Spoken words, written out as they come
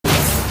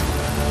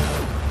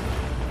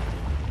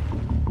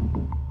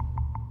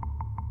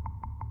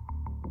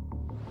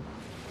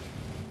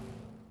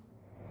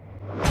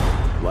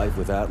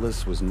with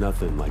Atlas was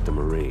nothing like the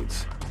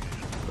Marines,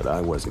 but I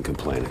wasn't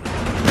complaining.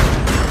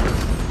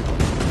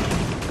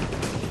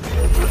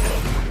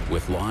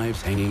 With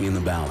lives hanging in the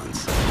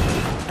balance,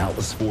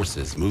 Atlas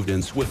forces moved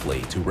in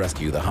swiftly to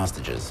rescue the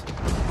hostages.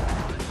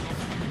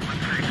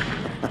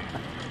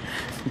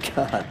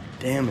 God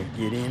damn it,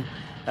 Gideon.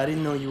 I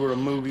didn't know you were a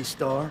movie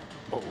star.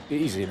 Oh,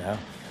 easy now.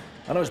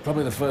 I know it's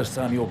probably the first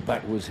time your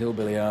backwoods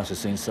hillbilly ass has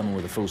seen someone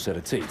with a full set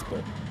of teeth,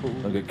 but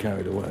don't get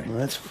carried away. Well,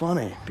 that's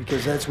funny,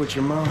 because that's what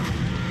your mom...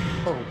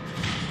 Oh.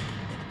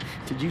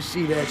 Did you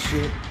see that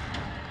shit?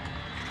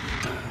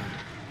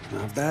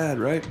 Not bad,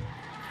 right?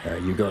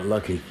 You got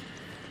lucky.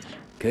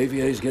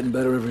 KVA's getting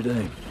better every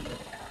day.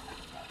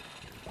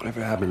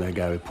 Whatever happened to that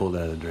guy we pulled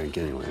out of the drink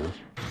anyway,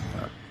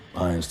 huh?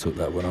 Irons took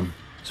that one on.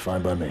 It's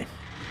fine by me.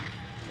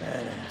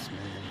 Badass,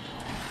 man.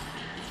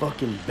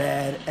 Fucking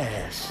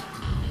badass.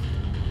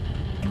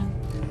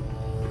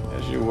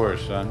 As you were,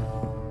 son.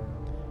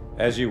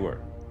 As you were.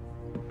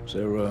 Is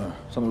there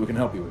something we can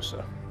help you with,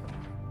 sir?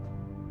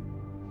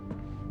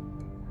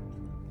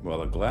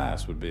 Well, a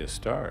glass would be a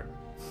start.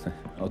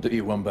 I'll do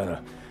you one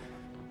better.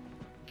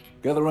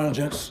 Gather round,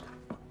 gents.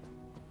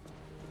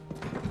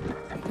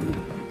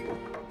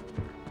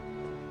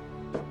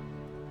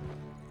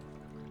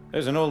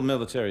 There's an old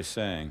military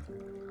saying.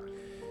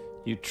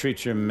 You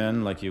treat your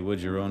men like you would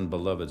your own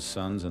beloved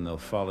sons, and they'll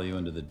follow you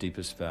into the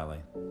deepest valley.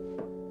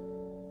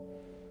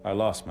 I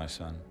lost my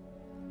son,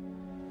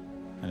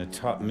 and it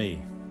taught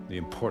me the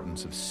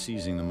importance of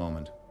seizing the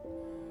moment,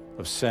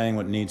 of saying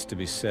what needs to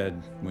be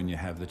said when you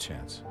have the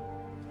chance.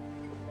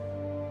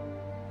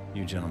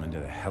 You gentlemen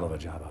did a hell of a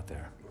job out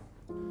there.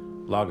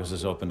 Lagos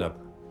has opened up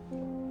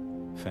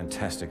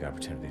fantastic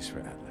opportunities for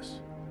Atlas.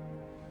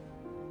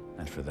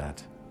 And for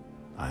that,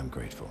 I'm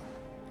grateful.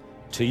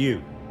 To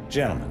you,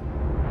 gentlemen.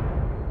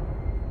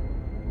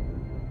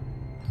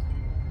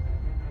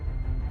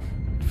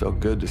 It felt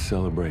good to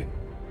celebrate.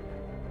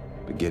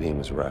 But Gideon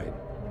was right.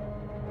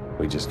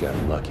 We just got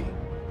lucky.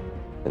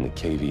 And the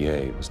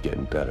KVA was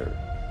getting better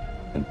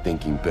and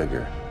thinking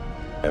bigger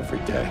every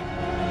day.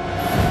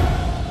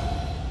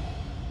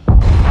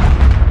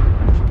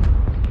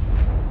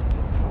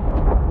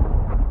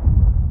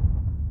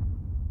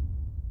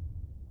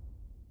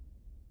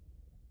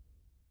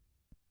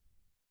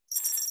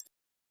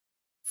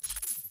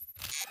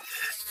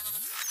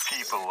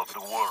 People of the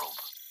world,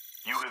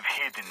 you have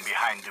hidden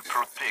behind the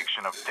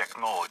protection of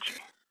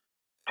technology.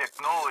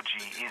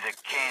 Technology is a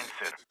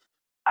cancer.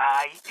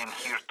 I am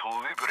here to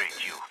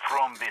liberate you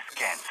from this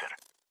cancer.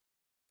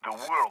 The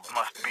world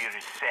must be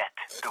reset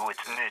to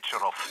its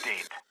natural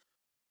state.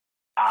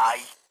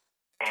 I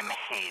am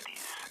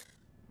Hades,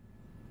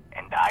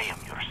 and I am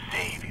your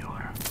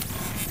savior.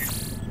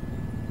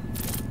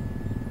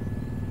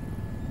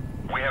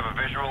 We have a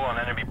visual on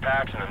enemy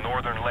packs in the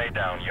northern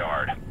laydown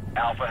yard.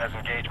 Alpha has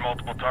engaged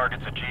multiple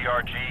targets at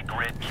GRG,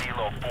 grid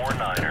Kilo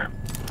 49er.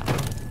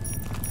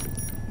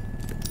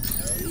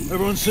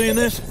 Everyone seeing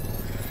this?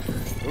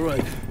 All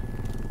right.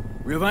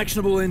 We have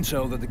actionable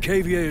intel that the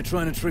KVA are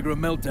trying to trigger a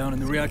meltdown in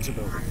the reactor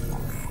building.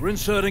 We're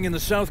inserting in the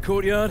south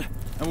courtyard,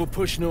 and we'll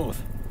push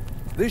north.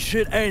 This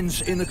shit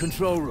ends in the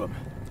control room.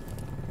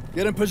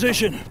 Get in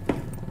position.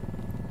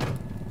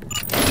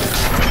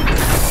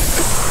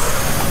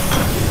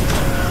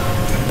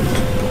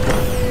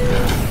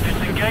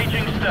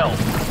 Disengaging stealth.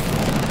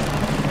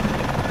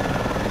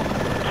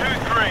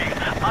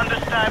 2-3,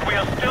 understand we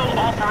are still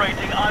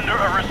operating under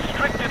a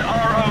restricted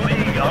ROE,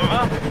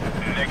 over?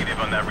 Negative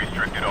on that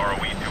restricted ROE,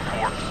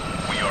 2-4.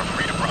 We are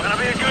free to proceed. Gonna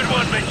be a good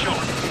one, Mitchell.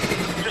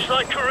 Just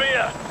like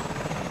Korea.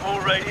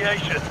 More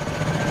radiation.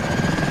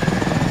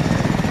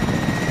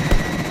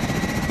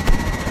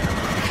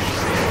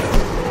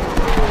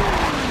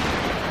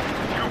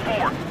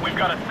 2-4, we've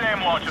got a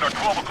SAM launch at our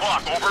 12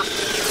 o'clock, over.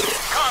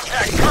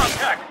 Contact!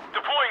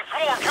 Deploying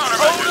swarm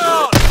countermeasures.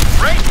 Hold on!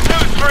 Rate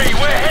 2-3,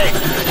 we're hit!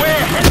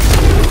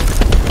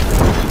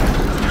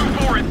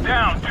 2-4 is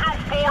down,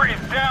 2-4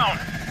 is down.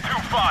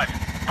 2-5.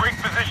 Break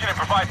position and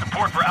provide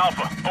support for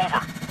Alpha.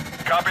 Over.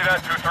 Copy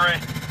that, 2-3.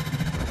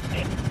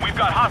 We've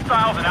got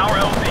hostiles in our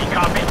LZ.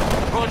 Copy.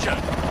 Roger.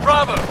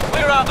 Bravo,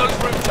 clear out those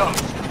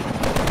rooftops.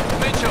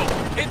 Mitchell,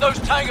 hit those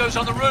tangos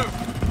on the roof.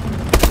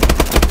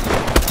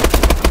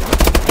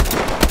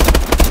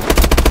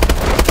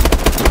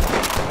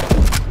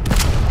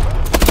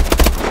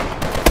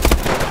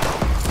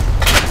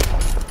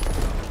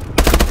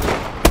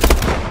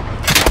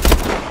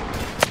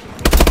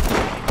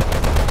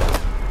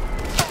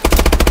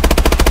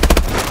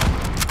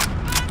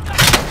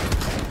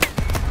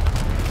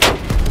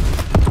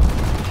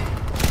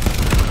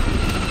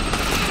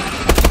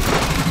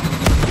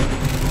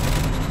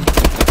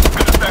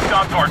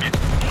 On target.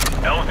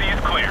 LZ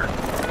is clear.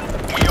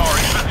 We are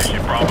in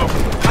position, Bravo.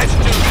 Patch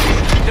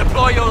 2,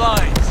 deploy your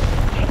lines.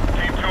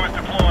 Team 2 is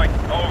deploying.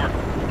 Over.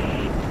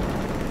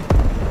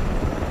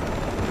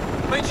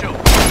 Mitchell,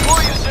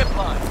 deploy your zip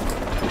line.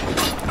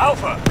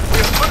 Alpha, we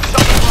have boots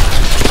on the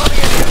line. Coming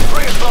in here at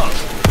 3 o'clock.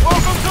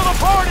 Welcome to the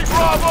party,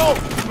 Bravo!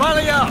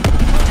 Rally up.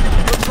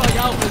 Looks like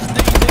Alpha's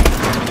DD.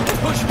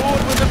 We'll push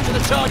forward with them to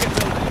the target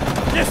building.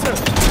 Yes,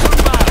 sir.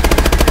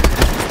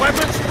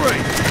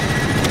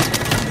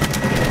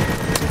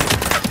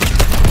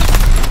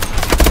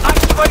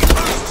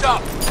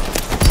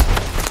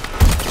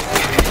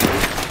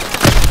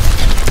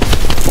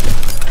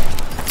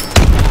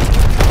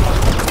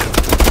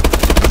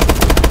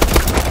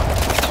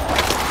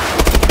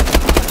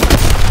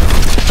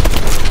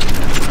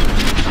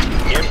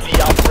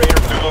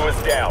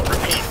 down.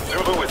 Repeat,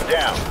 Zulu is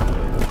down.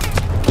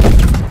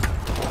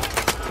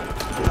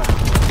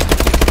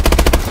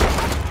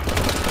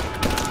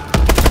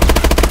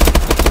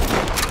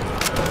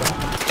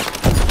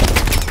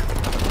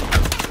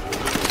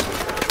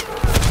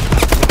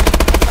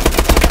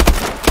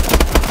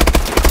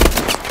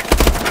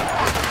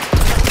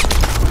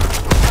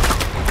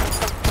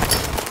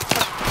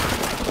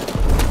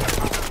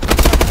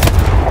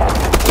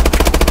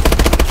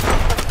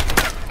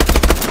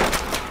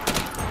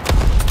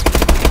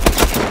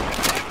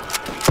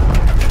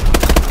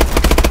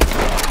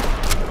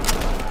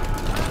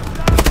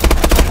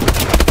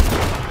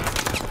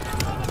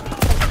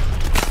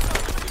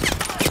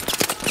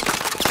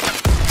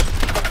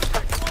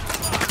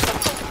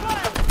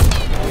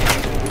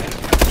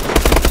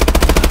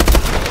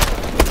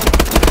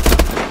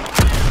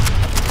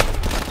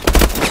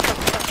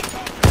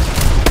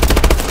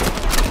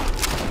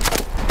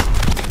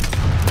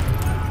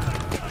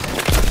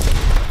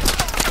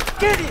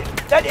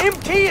 That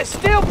MT is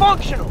still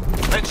functional!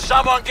 Then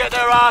someone get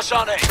their ass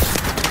on it!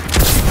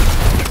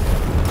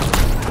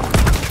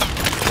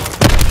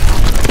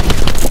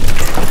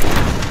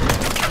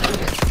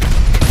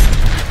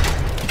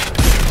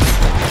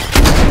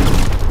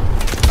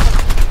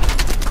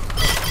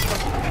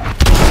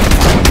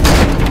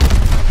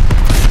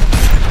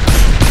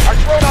 Our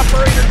drone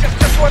operator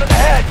just one in the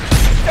head!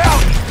 He's down!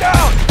 He's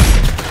down!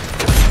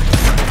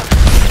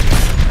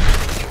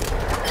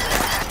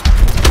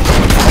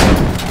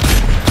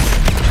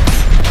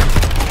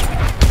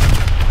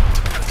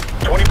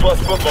 Plus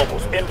foot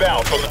mobiles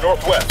inbound from the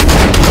northwest.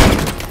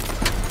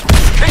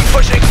 Keep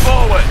pushing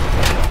forward.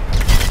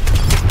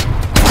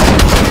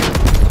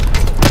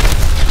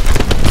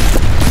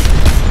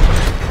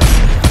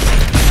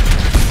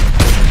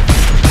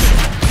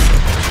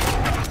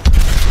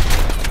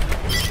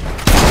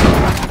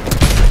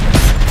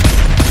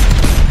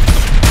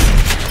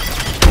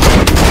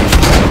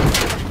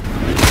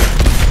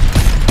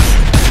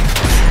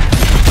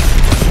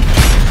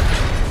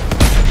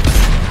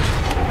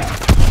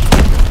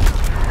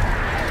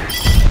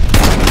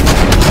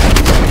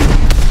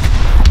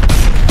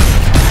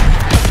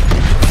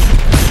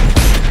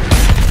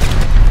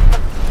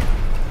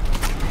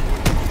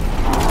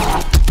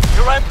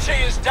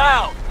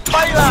 Down!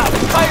 Bail out!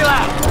 Bail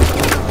out!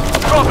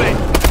 Drop it!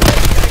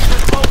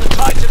 Just hold the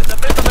Titan in the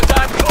middle of the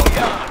damn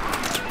courtyard!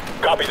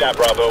 Copy that,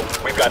 Bravo.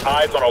 We've got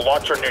eyes on a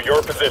launcher near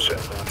your position.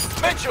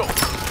 Mitchell,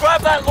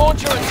 grab that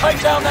launcher and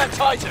take down that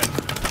Titan!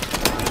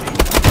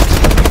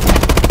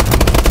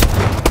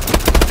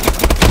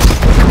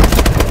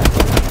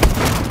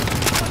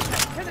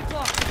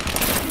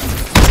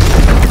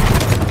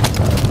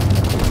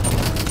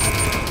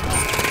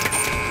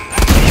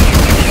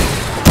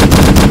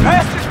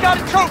 Got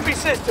a trophy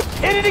system!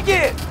 Hit it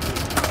again!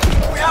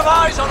 We have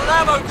eyes on an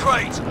ammo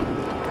crate!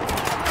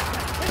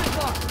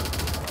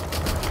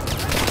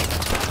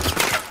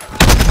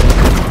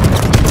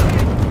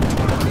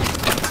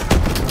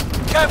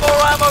 Get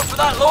more ammo for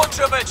that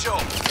launcher,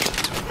 Mitchell!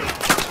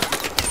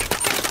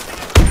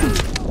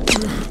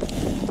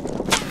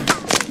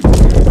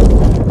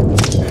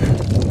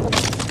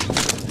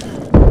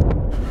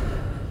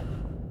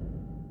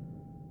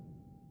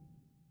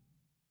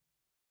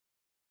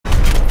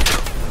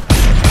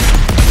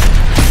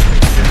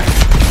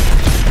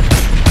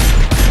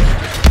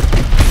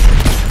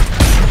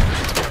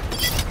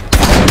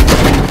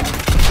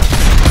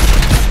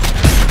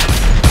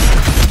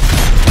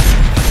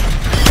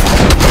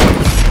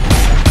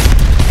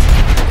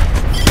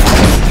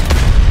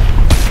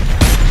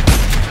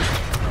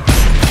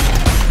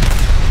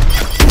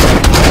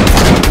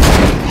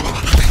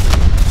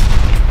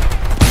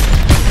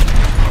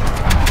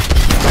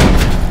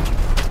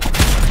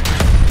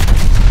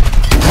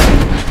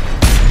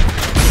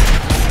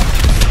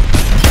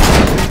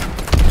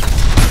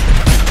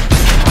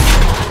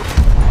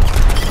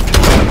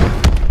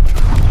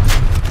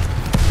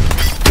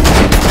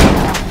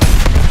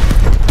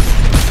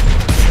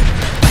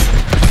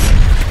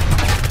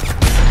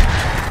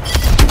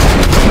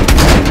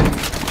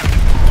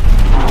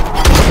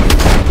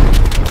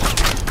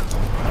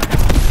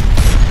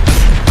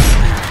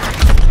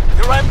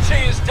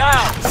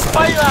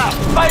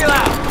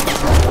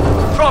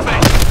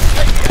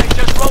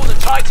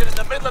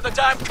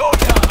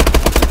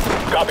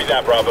 Copy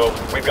that, Bravo.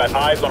 We've got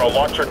eyes on a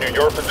launcher near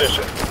your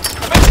position.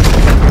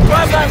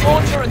 Grab that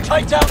launcher and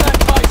take down that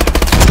Titan!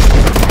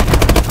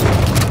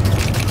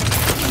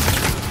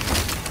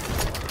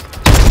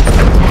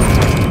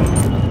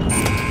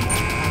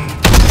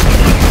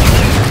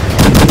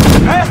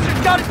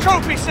 Bastard's got a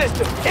trophy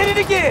system! Hit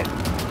it again!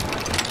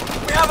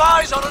 We have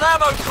eyes on an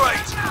ammo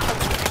crate!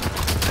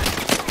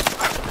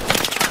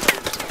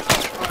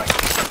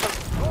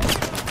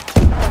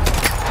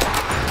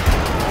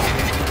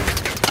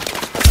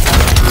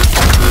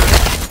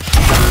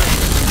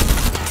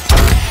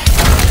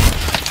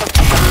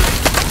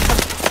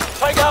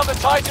 The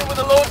Titan with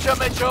a launcher,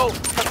 Mitchell!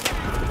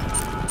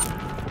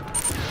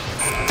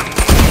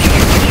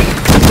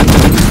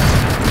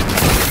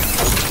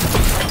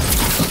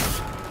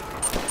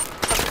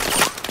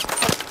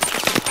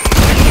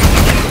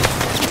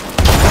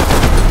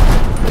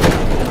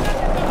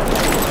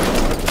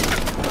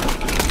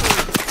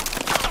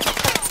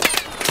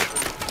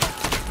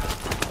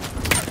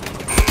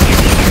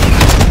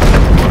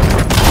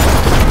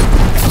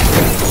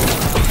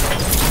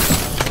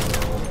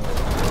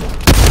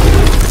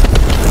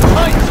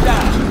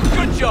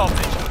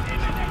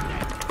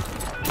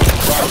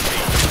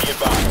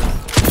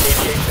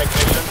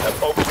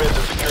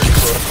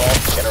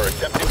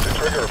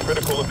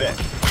 critical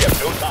event. We have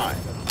no time.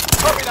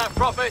 Copy that,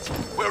 Prophet.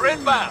 We're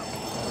inbound.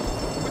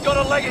 We've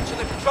got to leg it to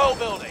the control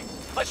building.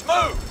 Let's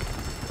move!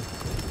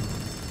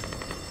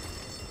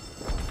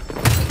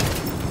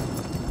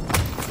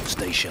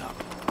 Stay sharp.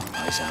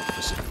 Eyes out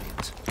for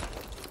civilians.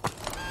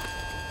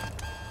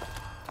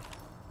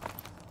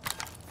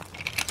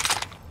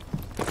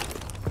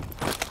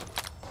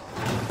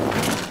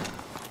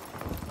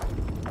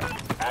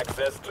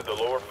 Access to the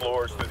lower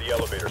floors through the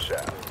elevator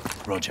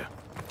shaft. Roger.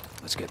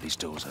 Let's get these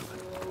doors open.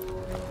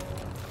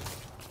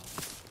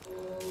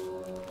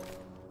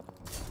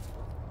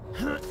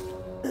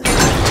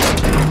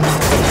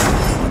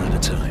 One at a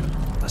time.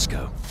 Let's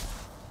go.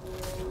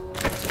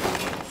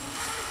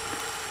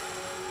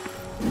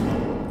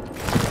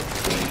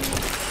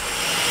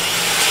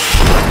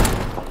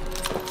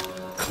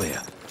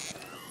 Clear.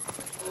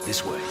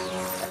 This way.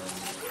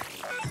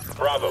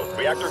 Bravo,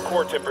 reactor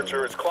core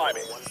temperature is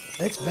climbing.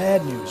 That's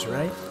bad news,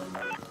 right?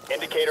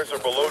 Indicators are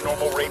below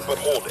normal rate but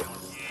holding.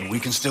 And we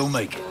can still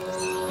make it.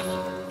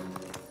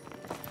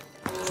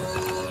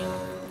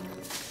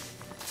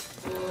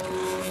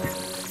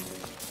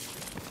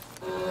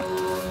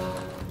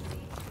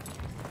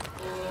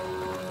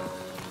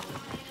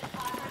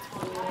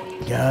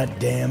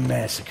 Goddamn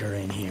massacre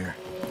in here.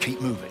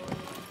 Keep moving.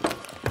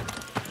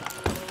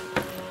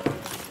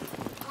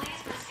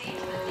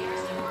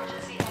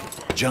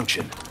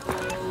 Junction.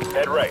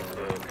 Head right,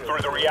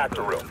 through the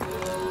reactor room.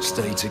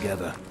 Stay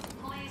together.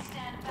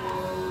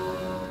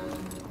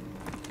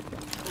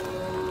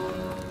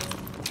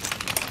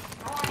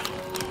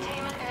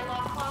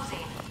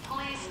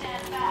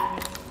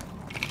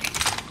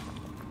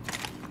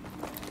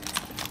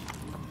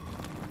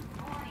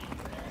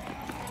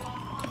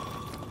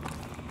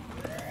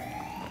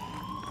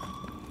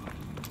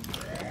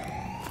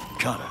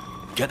 Carter,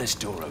 get this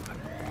door open.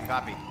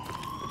 Copy.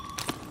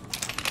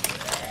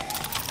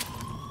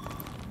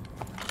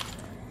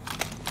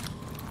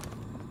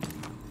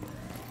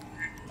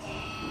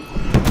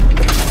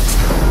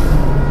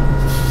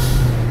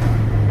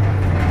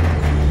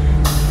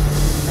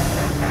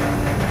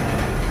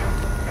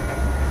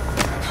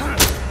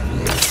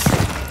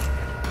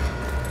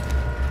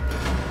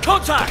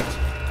 Contact!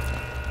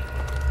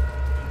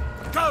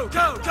 Go,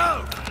 go,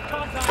 go!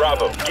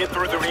 Bravo, get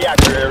through the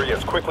reactor area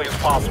as quickly as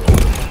possible.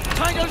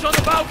 Tango's on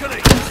the balcony!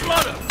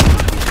 Flood him!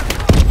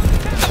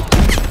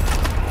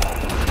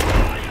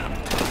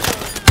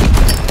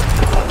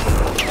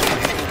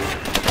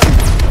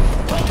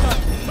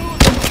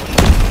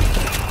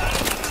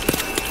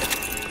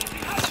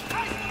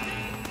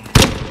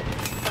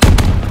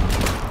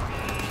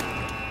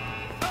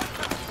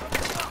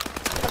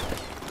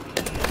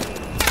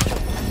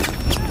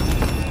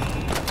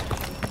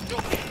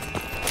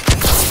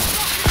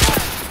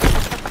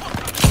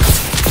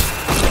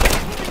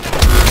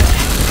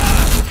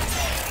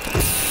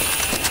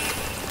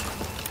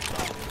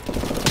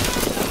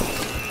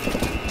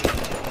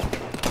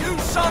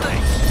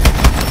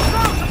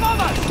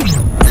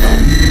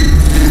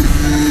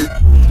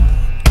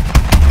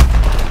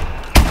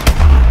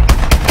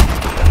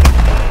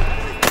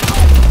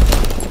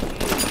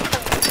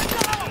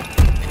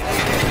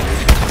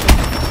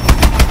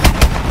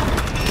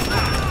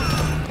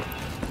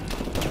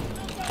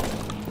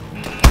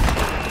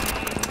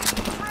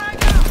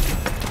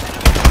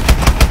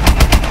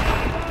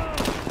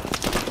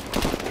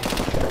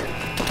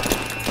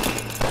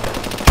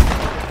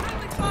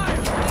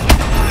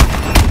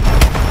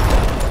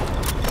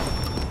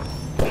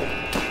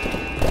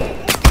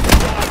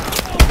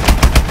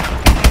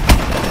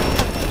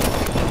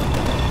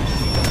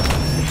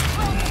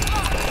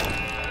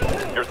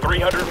 You're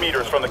 300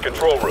 meters from the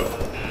control room.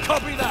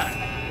 Copy that!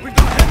 We've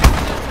got heavy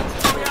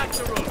resistance to the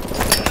reactor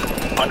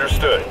room!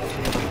 Understood.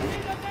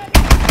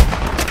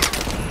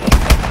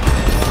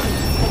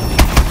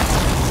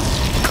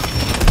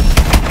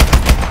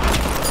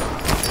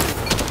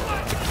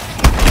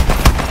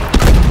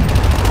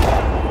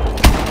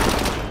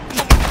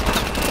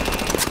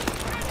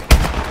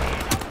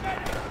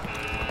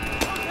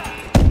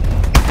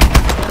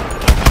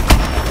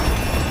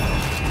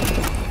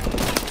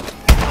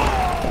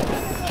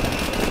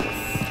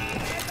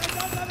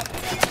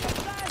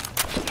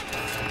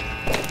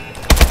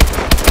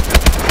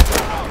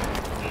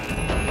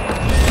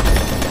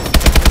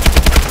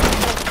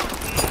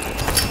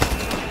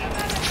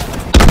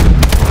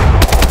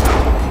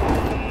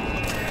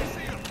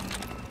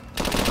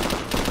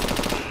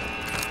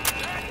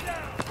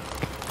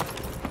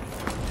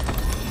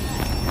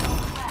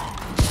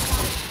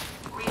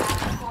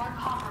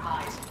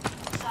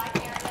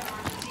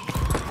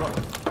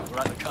 We're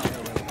at the cargo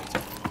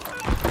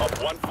elevator.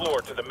 Up one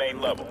floor to the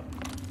main level.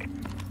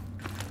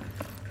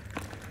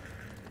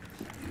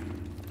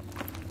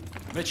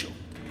 Mitchell,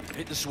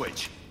 hit the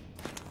switch.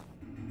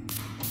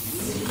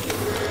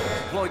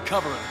 Deploy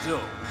cover at the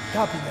door.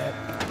 Copy that.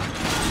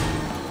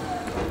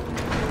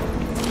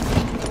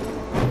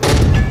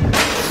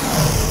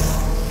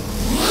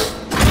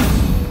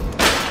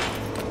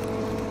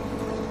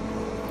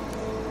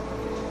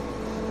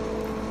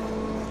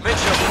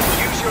 Mitchell,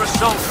 use your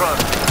assault drone.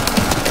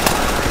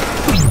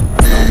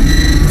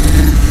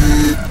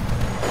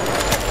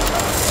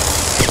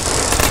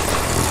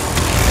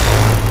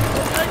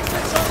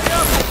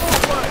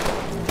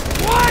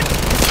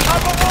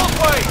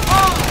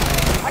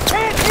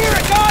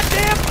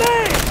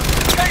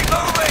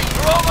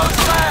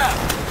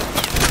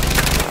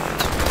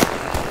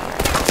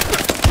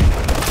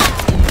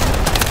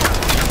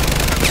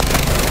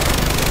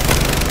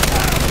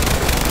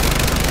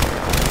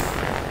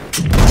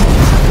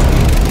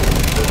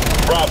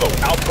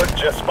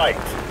 fight.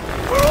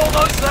 We're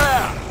almost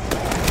there!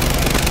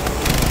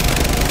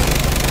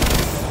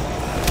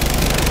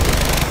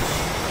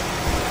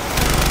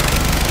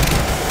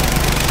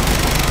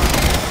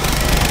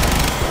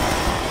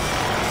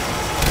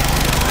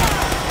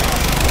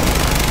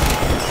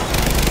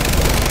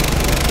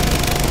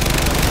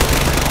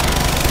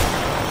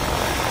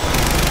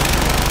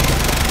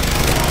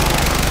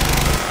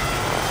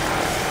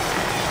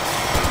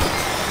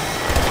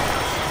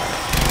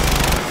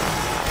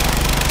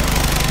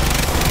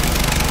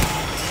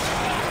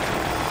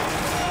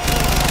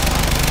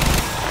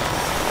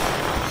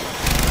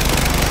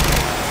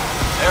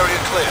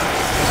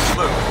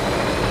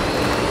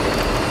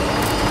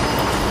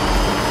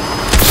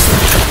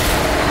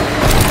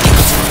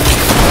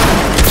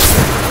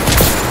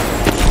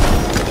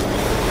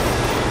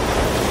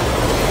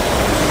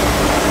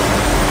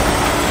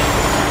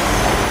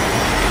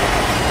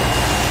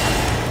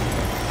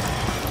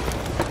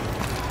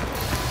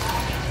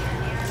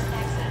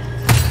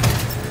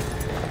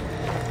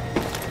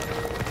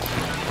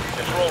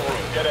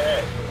 Get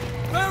ahead.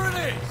 There it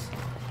is!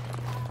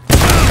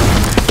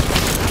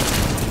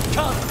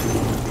 Come!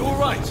 You all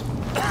right?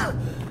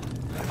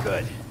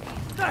 Good.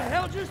 What the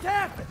hell just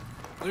happened?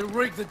 We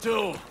rigged the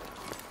door.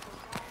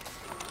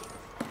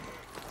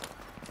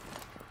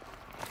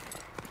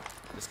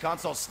 This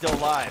console's still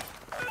live.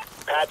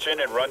 Patch in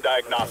and run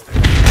diagnostics.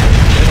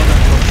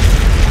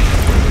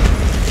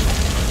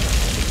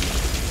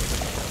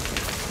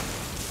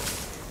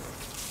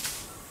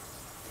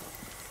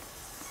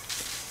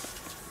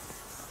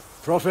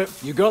 Prophet,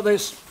 you got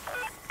this?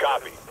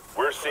 Copy.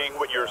 We're seeing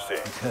what you're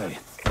seeing. Okay.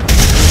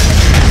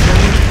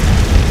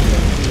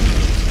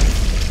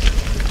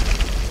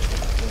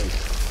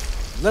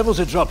 Levels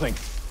are dropping.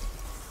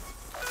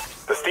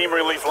 The steam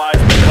release line's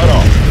been cut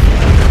off.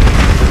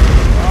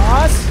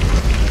 Boss?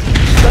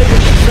 Stay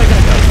with me a second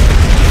ago.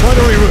 Try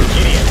to reroute.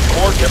 Gideon,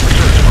 core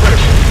temperature is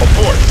critical.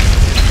 Abort.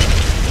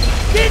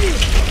 Gideon!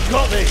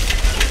 Got this.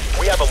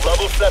 We have a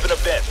level 7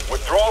 event.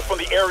 Withdraw from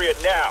the area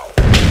now.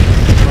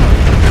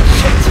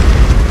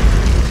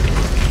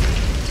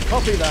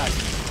 Copy that.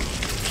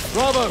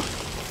 Bravo!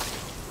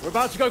 We're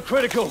about to go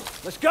critical.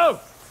 Let's go!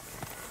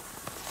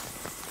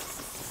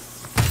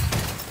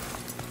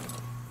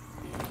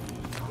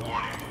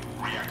 Warning.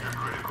 Reactor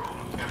critical.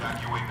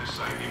 Evacuate the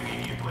site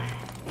immediately.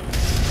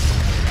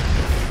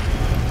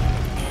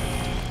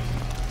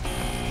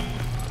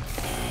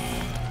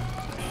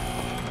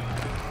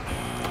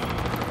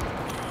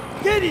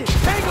 Gideon!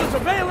 Tangles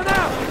are bailing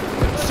out!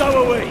 So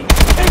are we!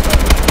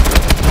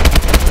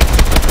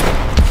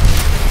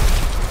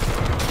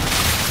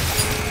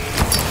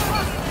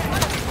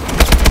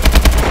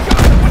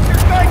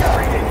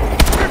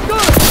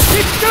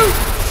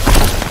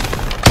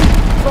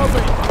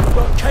 Prophet, we've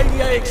got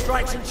KVA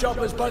extraction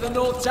choppers by the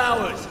North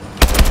Towers.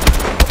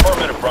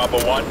 Affirmative, Bravo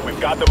 1. We've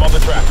got them on the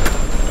tracker.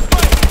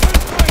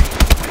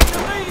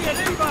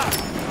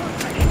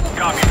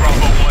 Copy,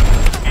 Bravo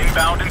 1.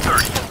 Inbound in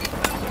 30.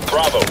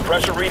 Bravo,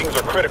 pressure readings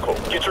are critical.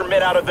 Get your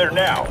men out of there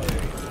now.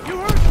 You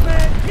heard the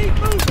man. Keep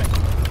moving.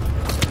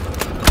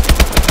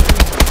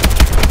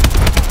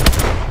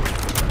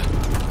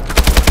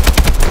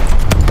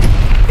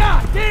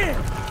 God damn!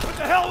 What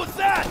the hell was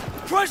that?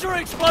 Pressure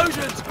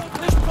explosions!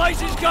 This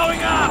place is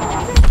going up!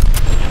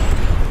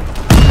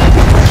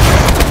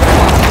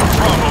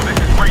 Bravo, this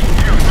is Race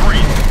 2-3.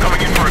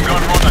 Coming in for a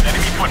gun run on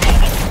enemy foot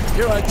mobile.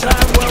 You're a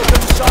damn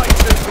welcome sight,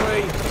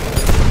 2-3.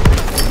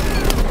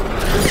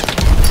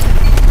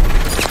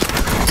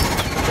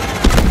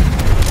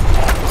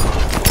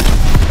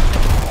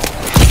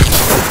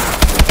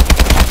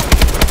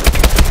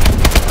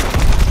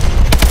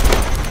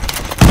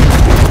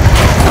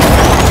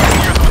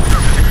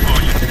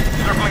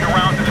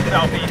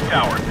 Southeast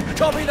tower.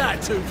 Copy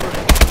that, 2-3.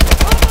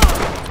 Come on!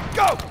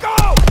 Go,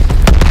 go!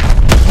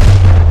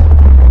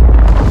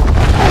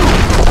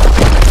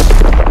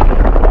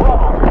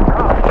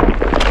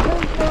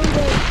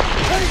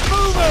 Keep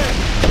moving!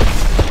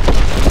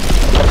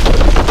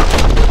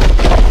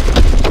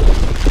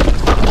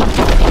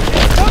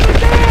 It's coming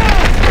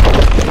down!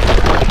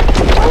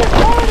 Move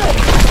harder!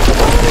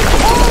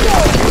 Move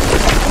harder!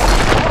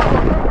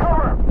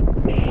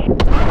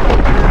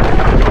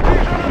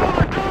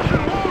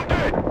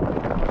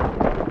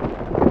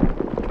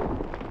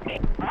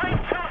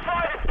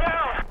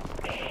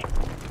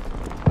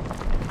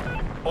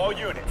 All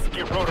units,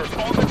 get rotors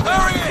on the...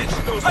 There he is!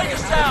 Take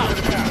us down!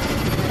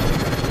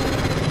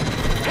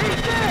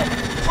 He's dead!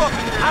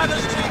 Prophet,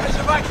 Hannah's team is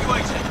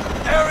evacuating.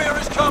 Area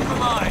is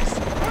compromised.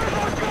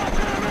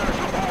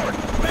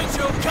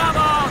 Mitchell, come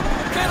on!